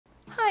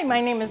Hi, my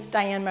name is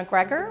Dianne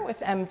Macgregor with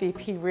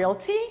MVP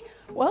Realty.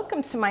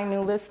 Welcome to my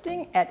new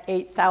listing at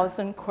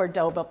 8000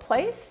 Cordoba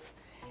Place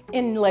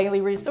in Lely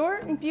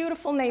Resort in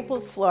beautiful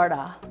Naples,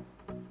 Florida.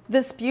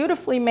 This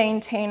beautifully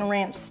maintained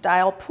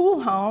ranch-style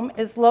pool home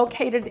is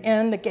located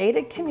in the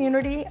gated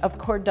community of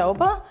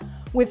Cordoba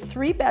with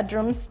 3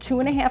 bedrooms,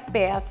 2.5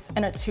 baths,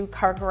 and a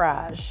 2-car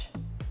garage.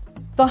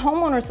 The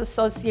Homeowners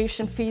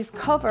Association fees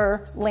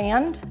cover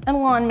land and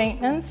lawn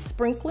maintenance,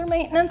 sprinkler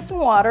maintenance and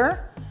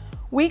water,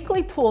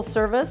 weekly pool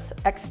service,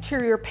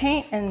 exterior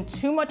paint, and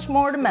too much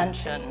more to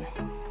mention.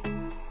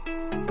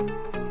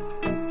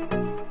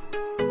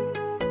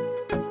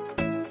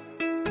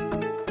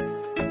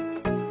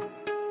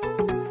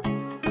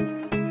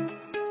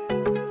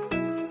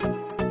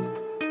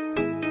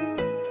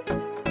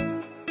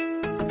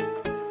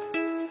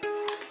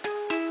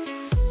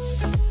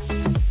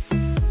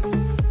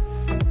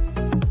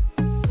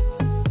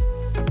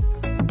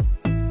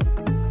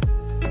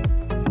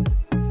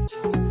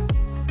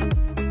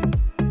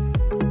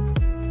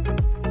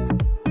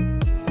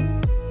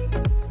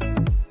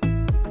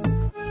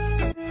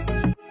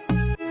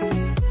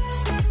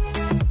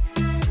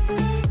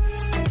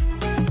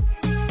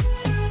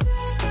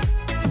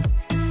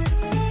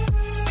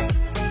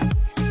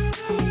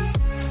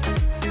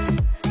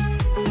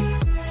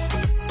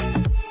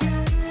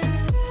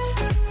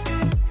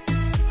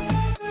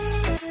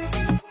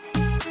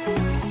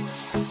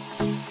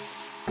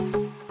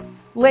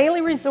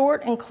 Lely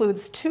Resort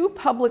includes 2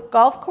 public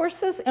golf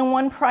courses and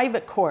 1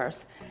 private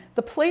course.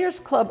 The Players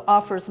Club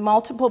offers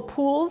multiple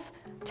pools,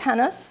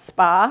 tennis,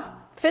 spa,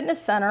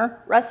 fitness center,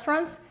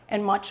 restaurants,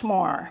 and much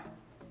more.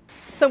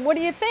 So what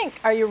do you think?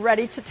 Are you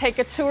ready to take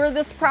a tour of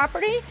this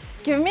property?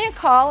 Give me a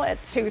call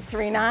at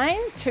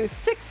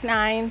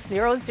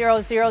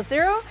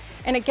 239-269-0000.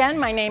 And again,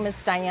 my name is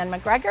Dianne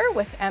Macgregor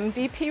with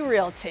MVP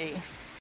Realty.